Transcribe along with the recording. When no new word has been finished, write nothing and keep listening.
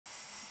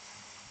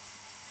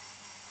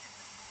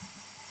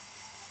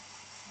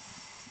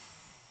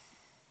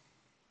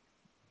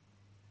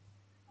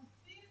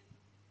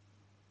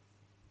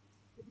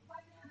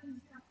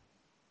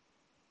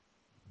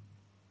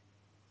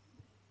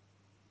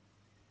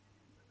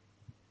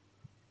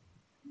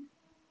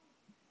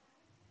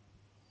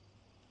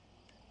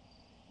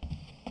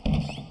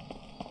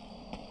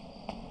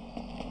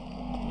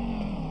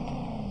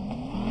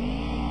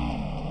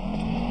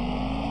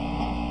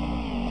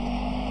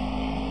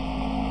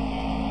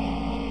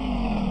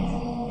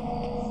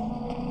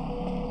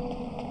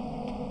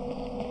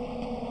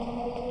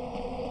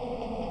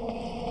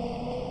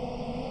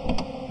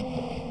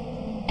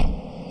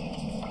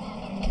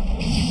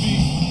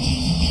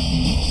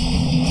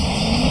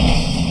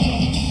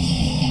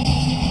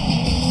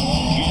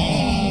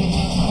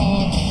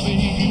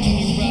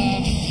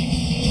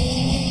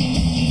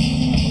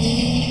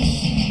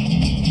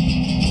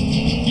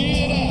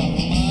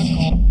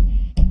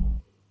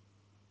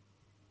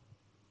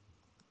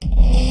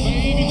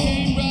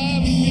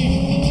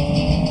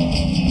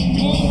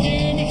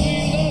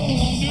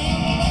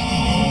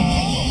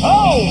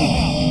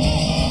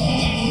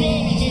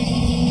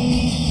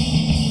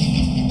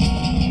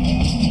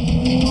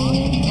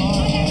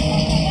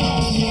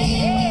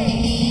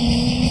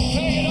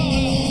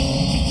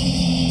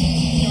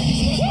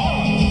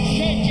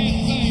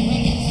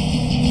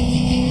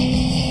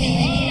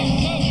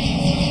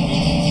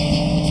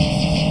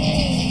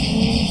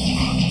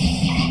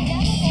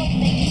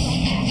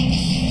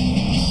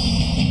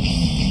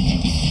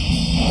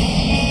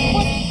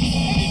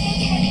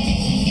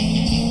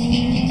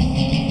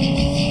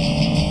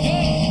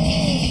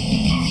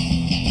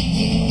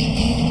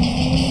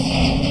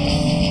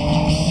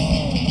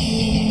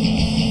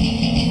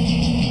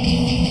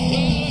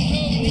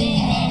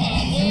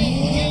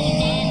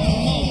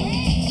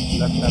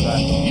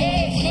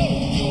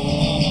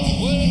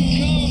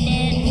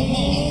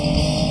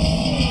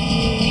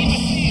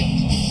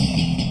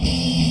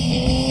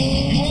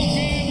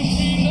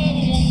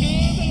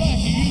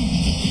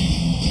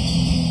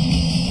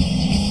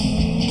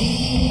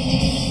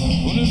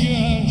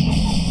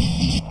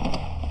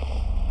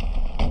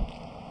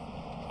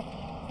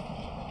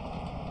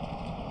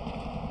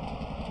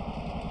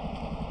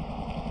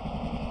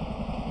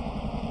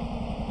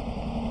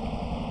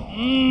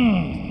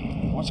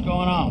What's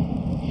going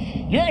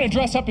on? You're gonna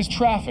dress up as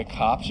traffic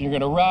cops, and you're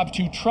gonna rob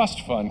two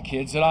trust fund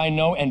kids that I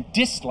know and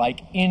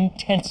dislike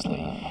intensely.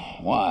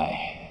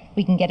 Why?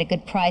 We can get a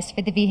good price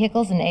for the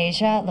vehicles in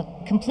Asia.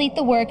 Look, complete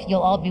the work,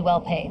 you'll all be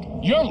well paid.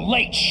 You're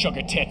late,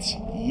 sugar tits.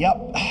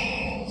 Yep.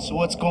 So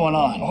what's going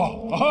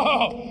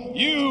on?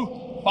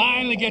 You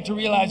finally get to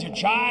realize your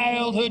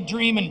childhood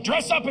dream and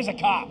dress up as a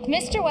cop.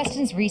 Mr.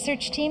 Weston's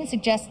research team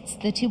suggests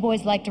the two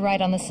boys like to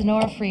ride on the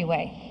Sonora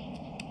Freeway.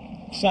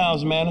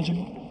 Sounds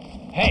manageable.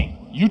 Hey,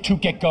 you two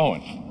get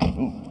going.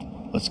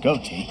 Ooh, let's go,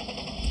 T.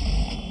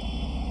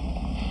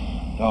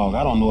 Dog,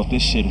 I don't know if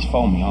this shit is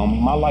for me, homie.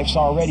 My life's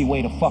already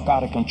way the fuck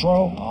out of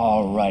control.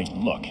 All right,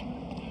 look.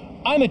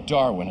 I'm a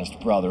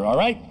Darwinist, brother, all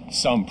right?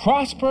 Some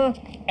prosper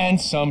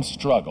and some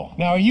struggle.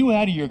 Now, are you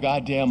out of your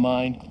goddamn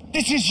mind?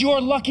 This is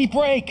your lucky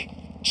break.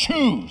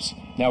 Choose.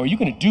 Now, are you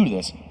going to do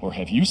this, or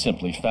have you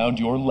simply found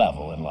your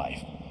level in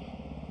life?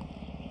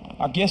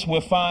 I guess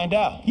we'll find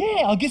out.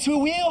 Yeah, I'll get you a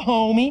wheel,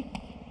 homie.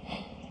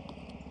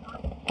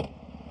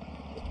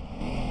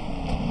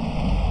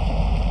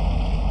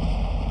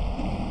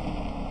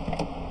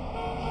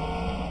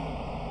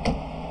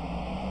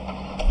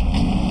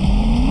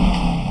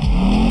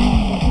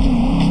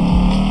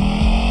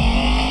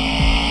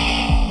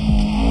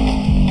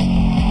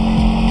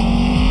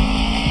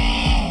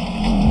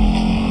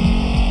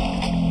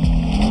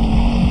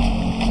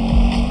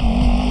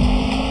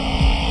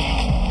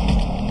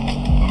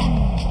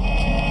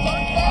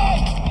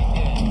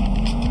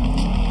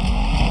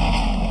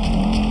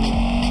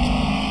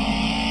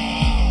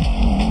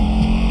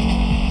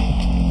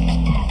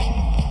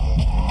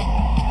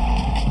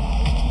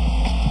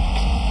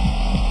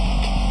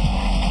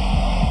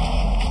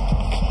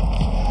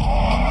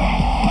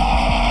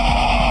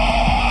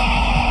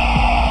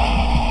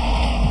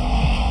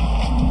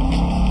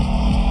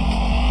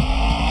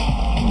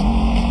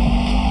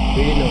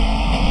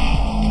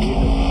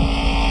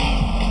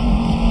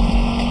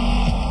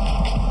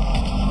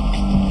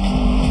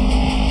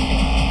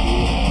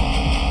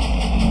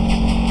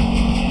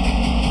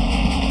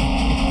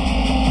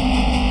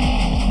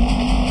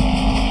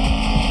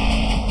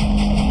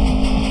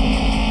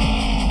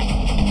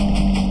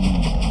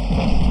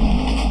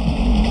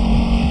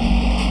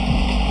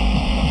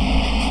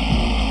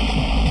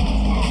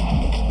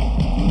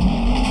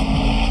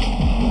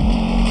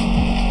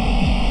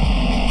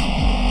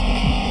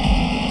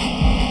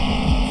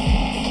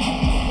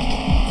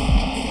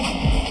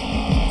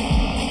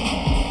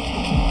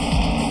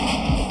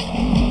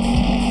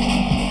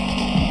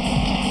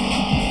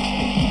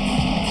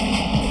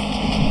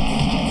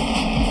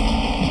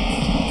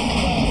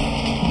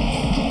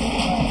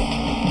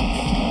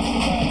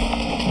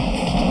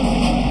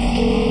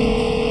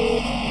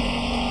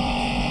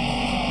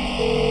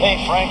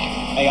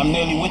 Hey, I'm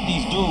nearly with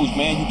these dudes,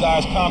 man. You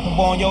guys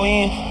comfortable on your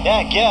end? Yeah,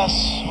 I guess.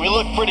 We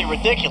look pretty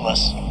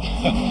ridiculous.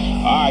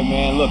 All right,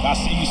 man. Look, I'll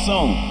see you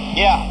soon.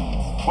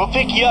 Yeah. We'll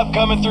pick you up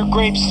coming through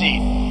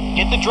Grapeseed.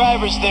 Get the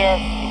drivers there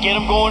and get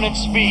them going at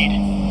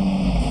speed.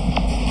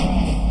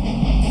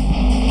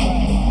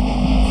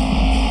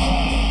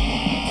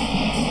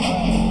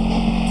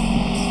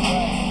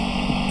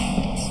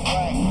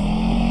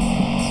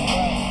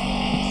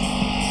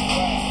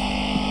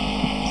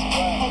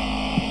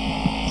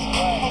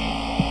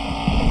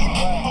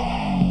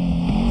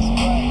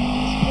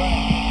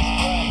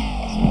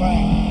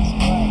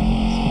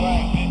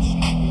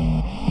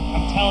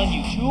 telling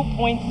you,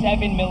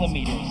 2.7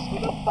 millimeters.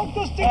 What the fuck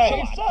does this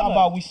hey, how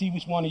about we see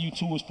which one of you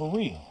two is for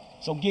real?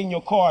 So get in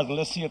your cars and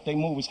let's see if they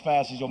move as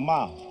fast as your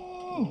mouth.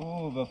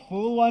 Ooh, the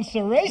fool wants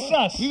to race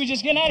us. We were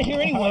just getting out of here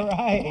anyway. All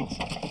right.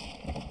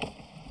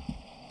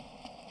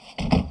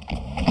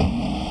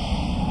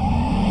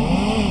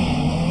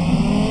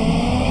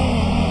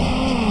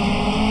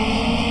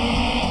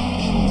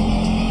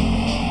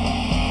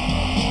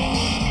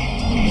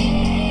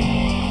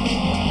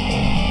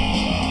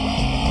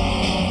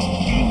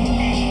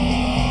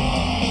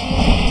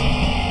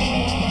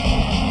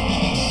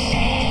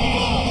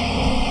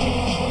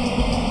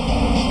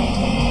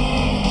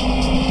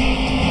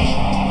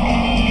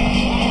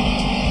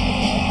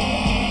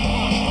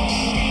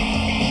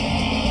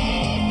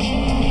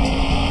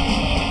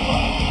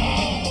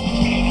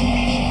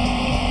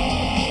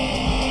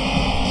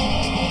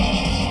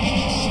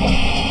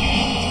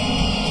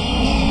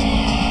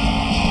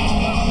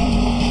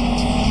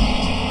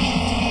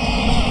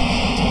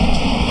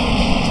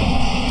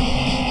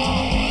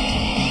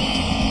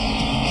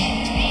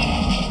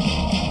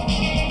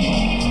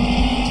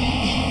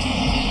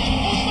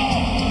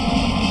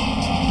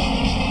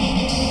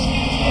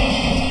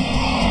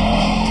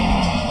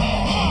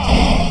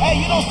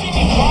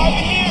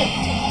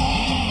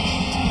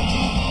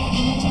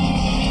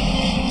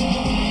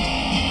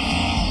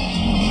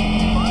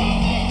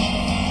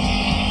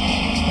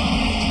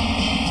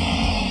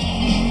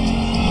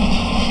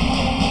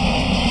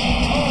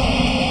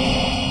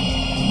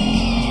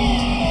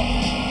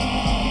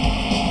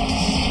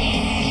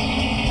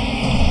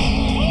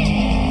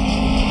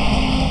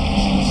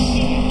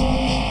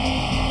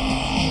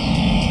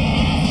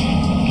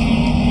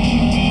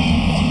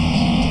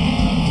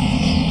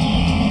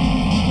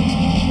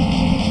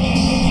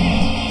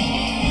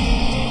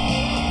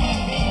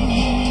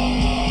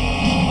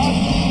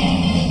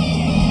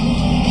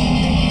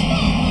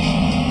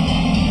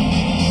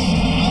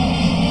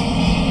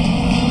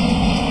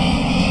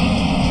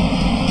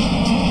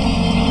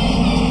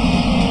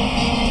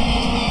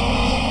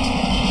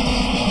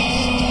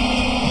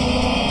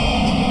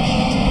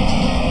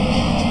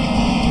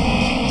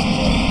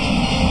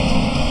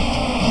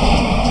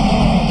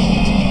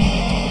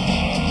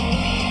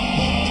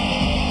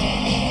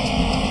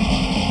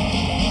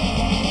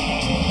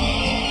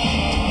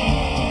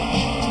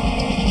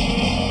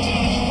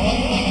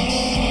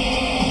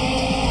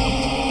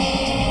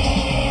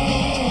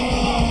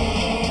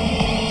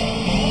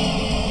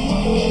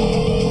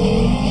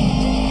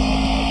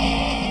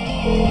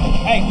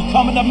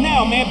 coming up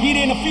now, man. Be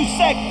there in a few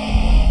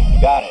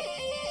seconds. Got it.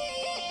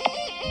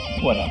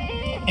 Whatever.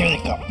 Here they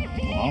come.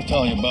 Well, I'll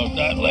tell you about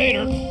that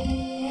later. They're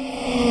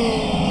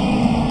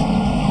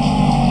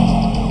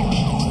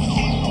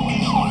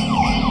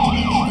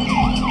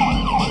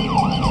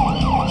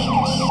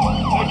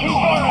too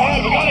far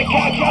ahead. We gotta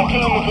catch up to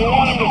them if we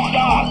want them to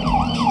stop.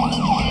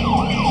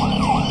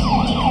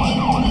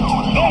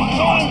 This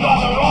one's on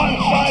the wrong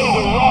side of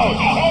the road.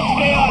 I'll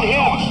stay on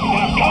him.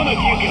 Now come if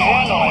you can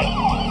handle it.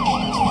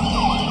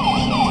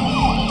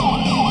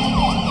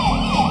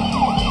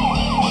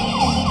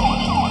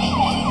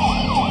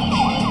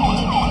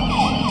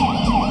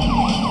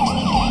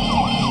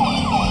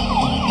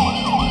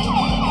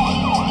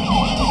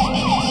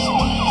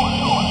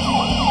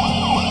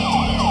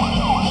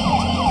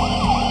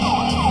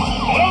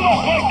 They don't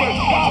look like they're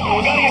stopping.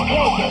 We gotta get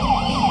closer.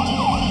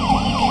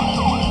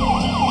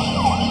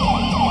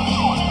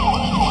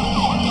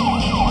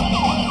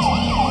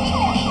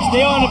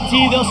 Stay on them, T.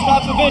 They'll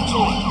stop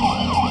eventually.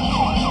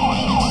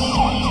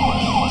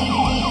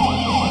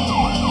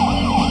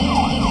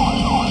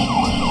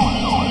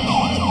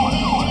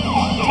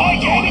 Am I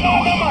gaining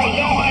on them or is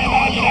that my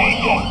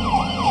imagination?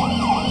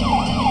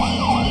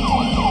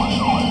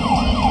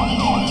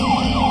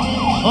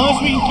 As long as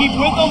we can keep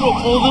with them, we'll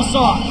pull this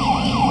off.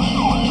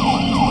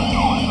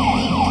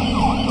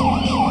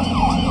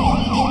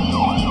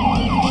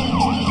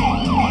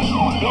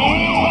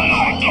 When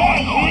I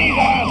catch these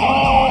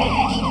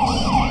assholes!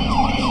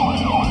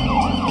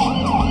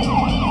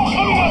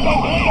 Coming up on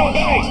Toledo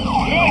Bay!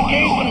 We might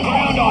gain some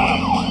ground on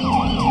them.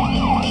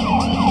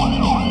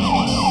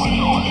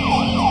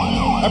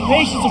 Our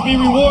patience will be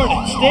rewarded.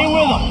 Stay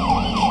with them.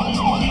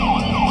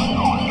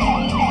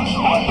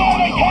 How far are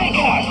they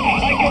taking us?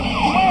 I could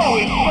swear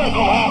we've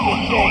circled half the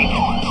state.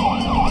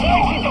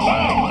 Thanks at the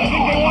back. I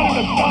think they want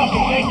him to stop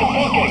and make the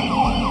booking.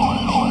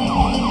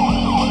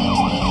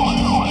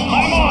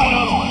 I'm on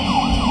him.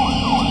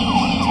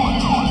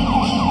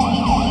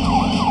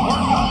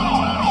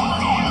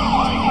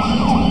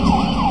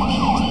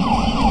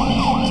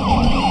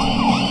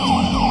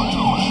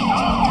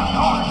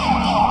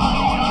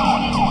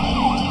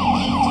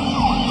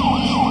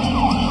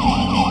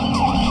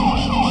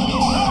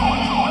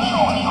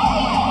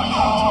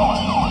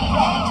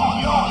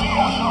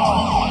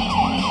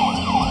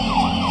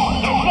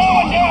 They're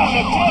slowing down.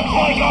 This looks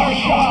like our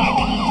shot.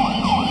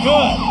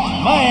 Good.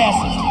 My ass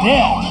is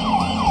dead.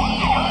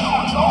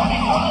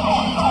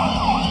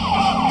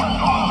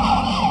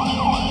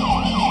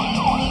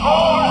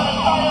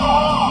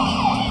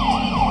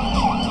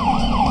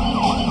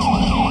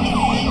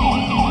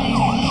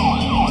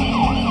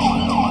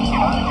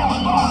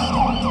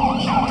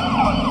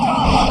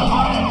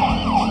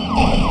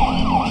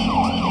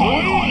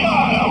 We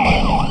got him.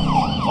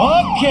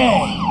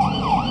 Okay.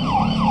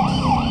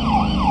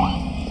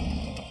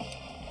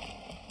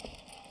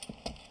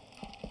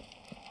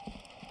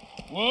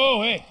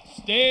 Whoa, hey,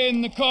 stay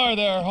in the car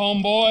there,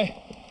 homeboy.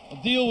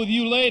 I'll deal with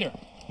you later.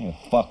 Yeah,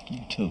 fuck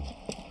you too.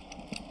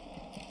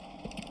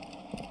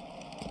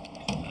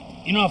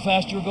 You know how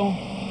fast you were going?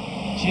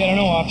 Gee, I don't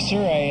know, officer.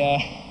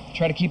 I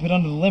try to keep it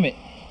under the limit.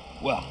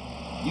 Well,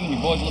 you and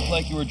your boys look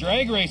like you were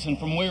drag racing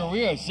from where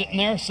we were sitting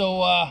there, so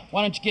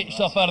why don't you get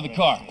yourself out of the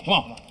car? Come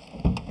on.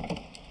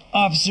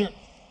 Officer,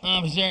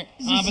 Officer,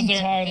 is this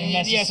entirely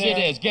Yes, necessary? it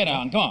is. Get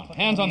on. Come on.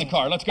 Hands on the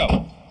car. Let's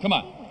go. Come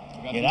on.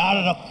 Get out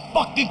of the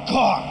fucking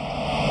car!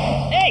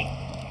 Hey!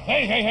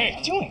 Hey, hey, hey.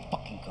 What you doing,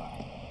 fucking car?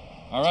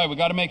 All right, we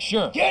got to make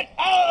sure. Get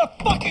out of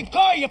the fucking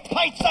car, you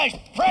pint-sized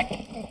prick!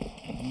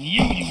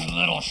 You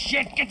little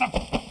shit. Get the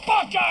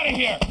fuck out of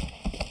here.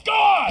 Go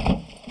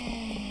on.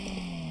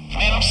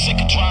 Man, I'm sick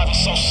of driving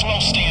so slow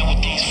staying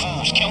with these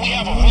fools. Can we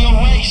have a real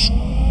race?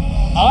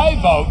 I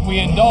vote we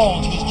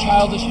indulge his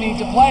childish need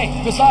to play.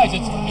 Besides,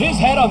 it's his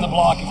head on the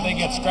block if they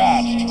get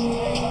scratched.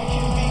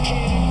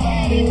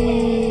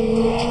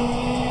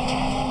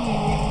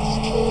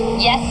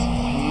 Yes?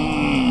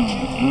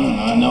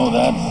 I know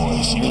that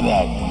voice. You're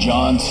that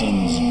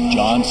Johnson's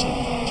Johnson.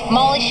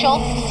 Molly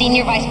Schultz,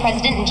 Senior Vice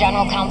President and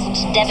General Counsel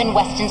to Devin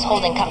Weston's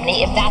holding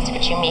company, if that's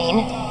what you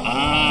mean.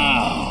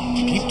 Ah,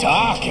 keep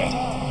talking.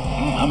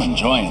 I'm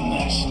enjoying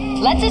this.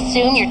 Let's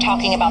assume you're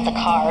talking about the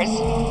cars.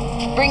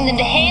 Bring them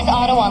to Hayes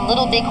Auto on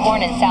Little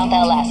Bighorn in South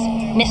LS.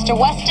 Mr.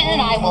 Weston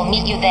and I will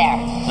meet you there.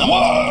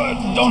 Whoa,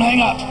 don't hang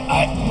up.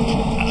 I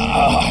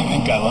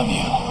think I love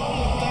you.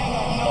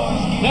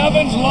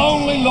 Devin's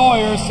lonely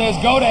lawyer says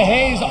go to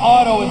Hayes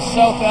Auto in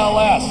South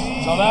LS,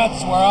 so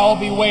that's where I'll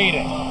be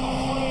waiting.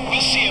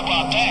 We'll see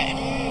about that.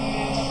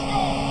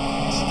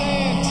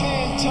 Stand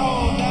 10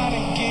 toes down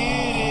and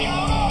get it.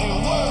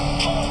 And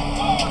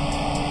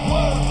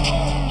work.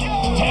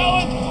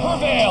 Talent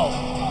prevails.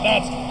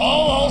 That's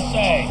all I'll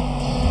say.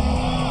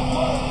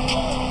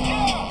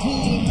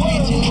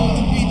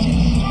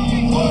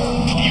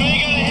 You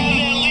ain't gonna have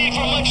that lead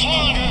for much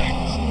longer.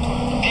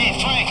 Hey,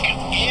 Frank.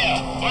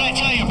 Yeah, what'd I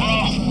tell you,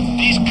 bro?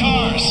 These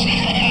cars.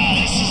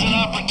 This is an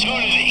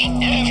opportunity.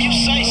 Yeah, if you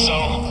say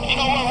so. You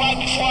know what? Right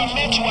before I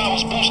met you, I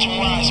was boosting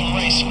rides and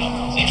racing them.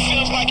 It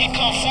feels like it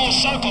come full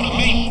circle to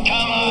me.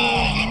 Come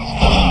on.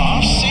 Oh,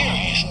 I'm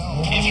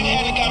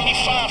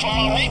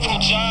faithful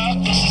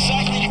job, this is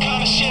exactly the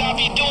kind of shit I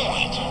be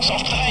doing. So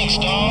thanks,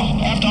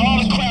 dawg. After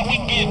all the crap we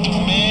been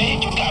through,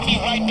 man, you got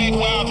me right back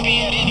where I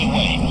be at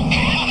anyway.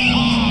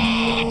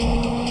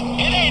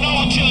 It ain't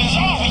over till it's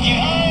over, you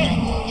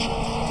heard?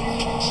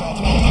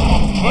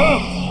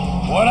 Boom!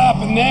 What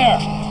happened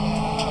there?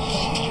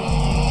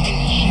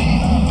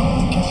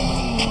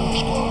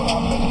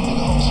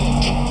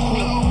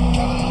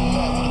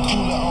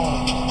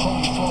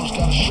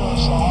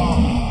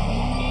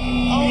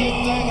 Only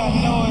thing I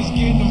know is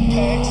getting them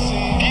packs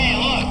in. Hey,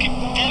 look,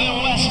 Devin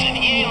Weston,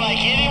 he ain't like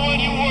anyone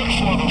you worked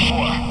for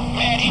before.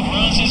 Man, he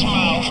runs his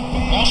mouth,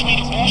 wants me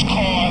to boost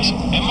cars,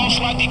 and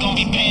most likely gonna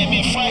be paying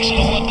me a fraction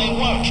of what they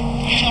worth.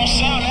 It don't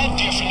sound that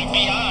different, to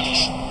be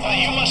honest.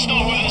 You must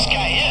know who this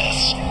guy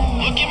is.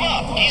 Look him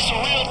up. He's the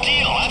real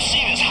deal. I've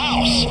seen his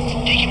house.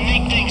 He can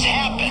make things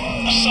happen.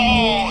 So,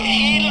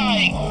 he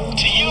like,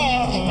 to you,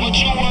 what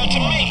you were to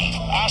me.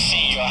 I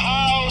see your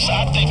house.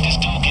 I think this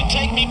dude can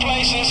take me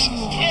places.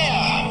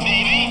 Yeah,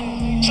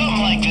 maybe.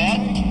 Something like that.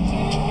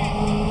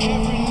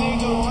 Every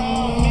nigga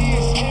around me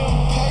is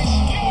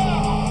impatient.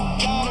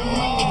 Down in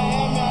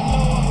Miami, I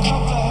know a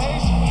couple of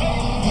Haitians.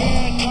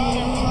 Man,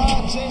 garden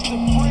projects, the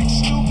brick,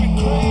 stupid,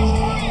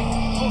 crazy.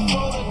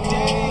 Before the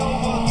day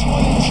over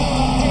 22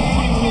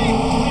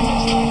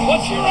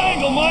 What's your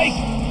angle, Mike?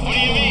 What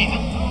do you mean?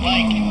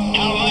 Like,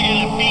 how am I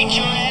gonna beat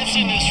your ass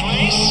in this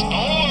race? Don't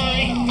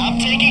worry. I'm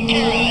taking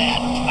care of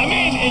that. I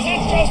mean, is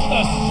it just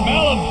the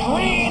smell of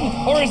green?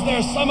 Or is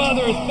there some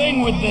other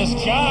thing with this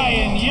guy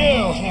and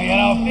you? You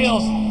know,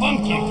 feels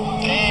funky.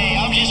 Hey,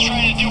 I'm just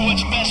trying to do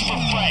what's best for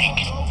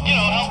Frank. You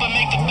know, help him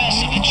make the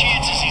best of the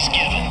chances he's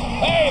given.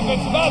 Hey, if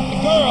it's about the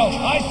girl,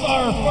 I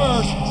saw her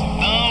first.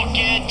 Don't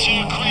get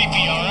too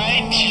creepy,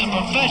 alright? She's a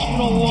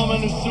professional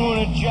woman who's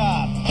doing a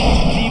job.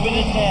 Leave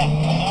it at that.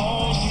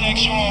 No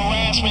sexual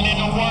harassment in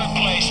the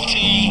workplace,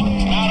 T.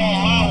 Not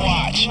on my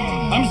watch.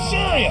 I'm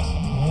serious.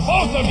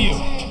 Both of you.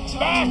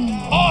 Back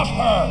off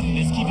her.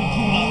 Let's keep it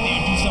cool out there.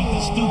 Do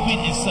something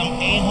stupid and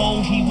some a-hole,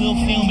 he will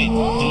film it.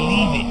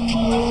 Believe it.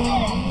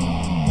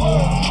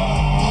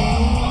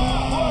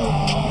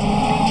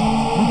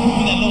 We're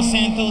proving that Los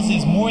Santos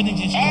is more than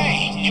just...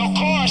 Hey, your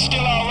car's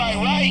still alright,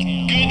 right?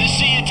 Good to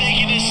see you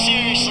taking this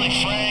seriously,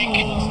 Frank.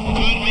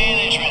 Good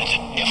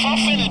management. If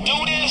I'm finna do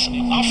this,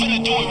 I'm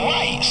finna do it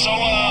right. So,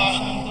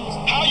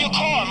 how your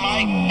car,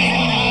 Mike?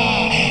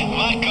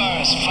 My car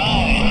is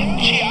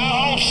fine. Gee,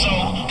 I hope so,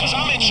 cause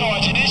I'm in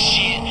charge of this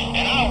shit,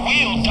 and I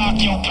will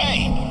dock your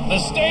pay. The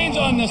stains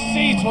on the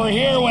seats were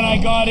here when I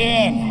got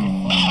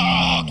in.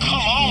 Oh,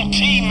 come on,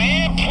 T,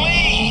 man,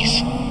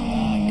 please.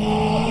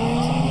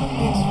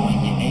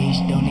 When your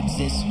age don't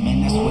exist,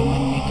 man, that's where my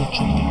nigga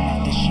tripping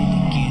out the shit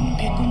again.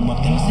 Pick 'em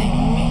up, then I say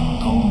to me,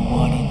 cold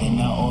water,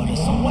 then I order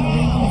someone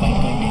bring him right,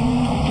 but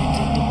then know to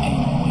take the pain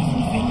away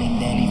from the feeling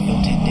that he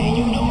felt today.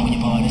 You know when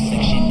you're part of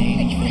Section 8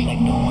 and you feel like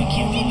no one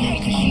can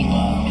relate, cause you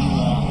are.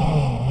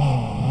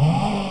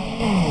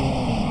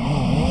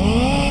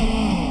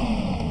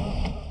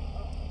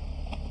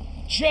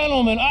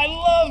 Gentlemen, I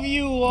love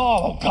you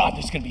all. Oh, God,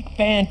 this is going to be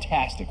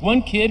fantastic.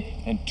 One kid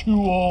and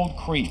two old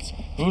creeps.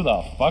 Who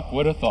the fuck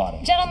would have thought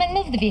it? Gentlemen,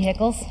 move the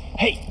vehicles.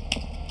 Hey,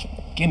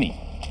 gimme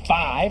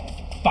 5,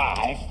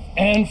 5,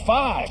 and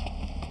 5.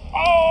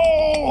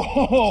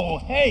 Oh,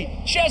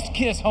 hey, chest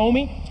kiss,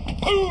 homie.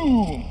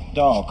 Boom.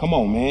 Dog, come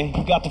on, man.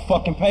 You got the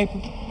fucking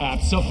paper?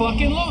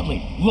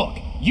 Abso-fucking-lutely. Look,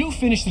 you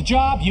finish the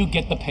job, you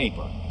get the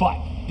paper. But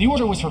the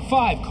order was for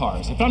 5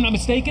 cars. If I'm not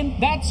mistaken,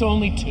 that's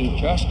only 2.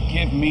 Just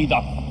give me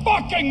the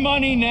fucking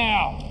money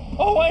now.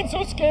 Oh, I'm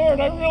so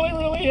scared. I really,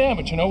 really am.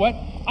 But you know what?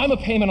 I'm a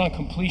payment on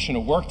completion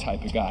of work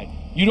type of guy.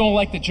 You don't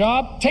like the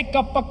job? Take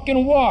a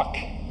fucking walk.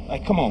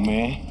 Like, come on,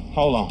 man.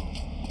 Hold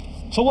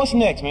on. So what's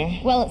next,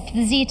 man? Well, it's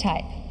the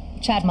Z-type.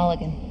 Chad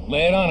Mulligan.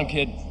 Lay it on him,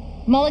 kid.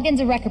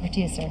 Mulligan's a record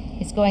producer.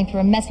 He's going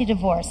through a messy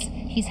divorce.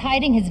 He's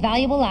hiding his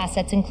valuable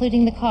assets,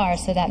 including the car,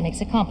 so that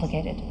makes it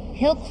complicated.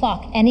 He'll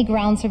clock any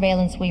ground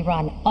surveillance we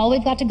run. All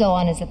we've got to go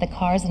on is that the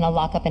car's in a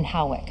lockup in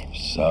Howick.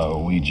 So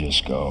we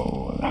just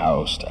go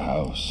house to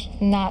house?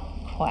 Not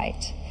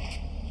quite.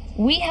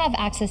 We have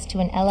access to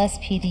an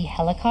LSPD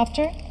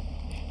helicopter.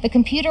 The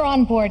computer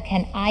on board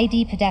can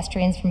ID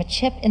pedestrians from a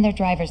chip in their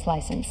driver's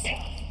license.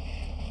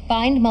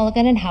 Find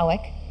Mulligan in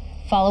Howick,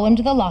 follow him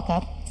to the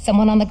lockup.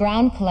 Someone on the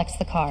ground collects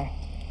the car.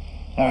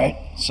 All right,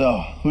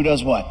 so who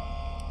does what?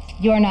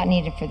 You're not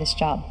needed for this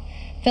job.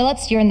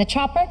 Phillips, you're in the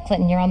chopper.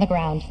 Clinton, you're on the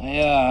ground.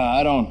 Yeah,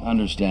 I don't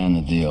understand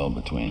the deal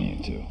between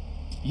you two.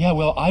 Yeah,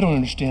 well, I don't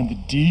understand the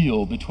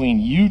deal between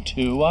you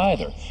two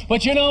either.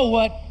 But you know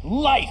what?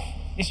 Life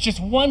is just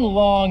one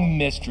long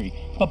mystery.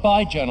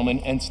 Bye-bye, gentlemen,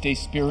 and stay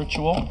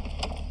spiritual.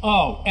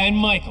 Oh, and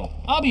Michael,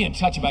 I'll be in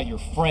touch about your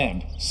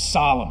friend,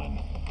 Solomon.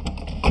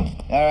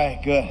 All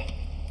right, good.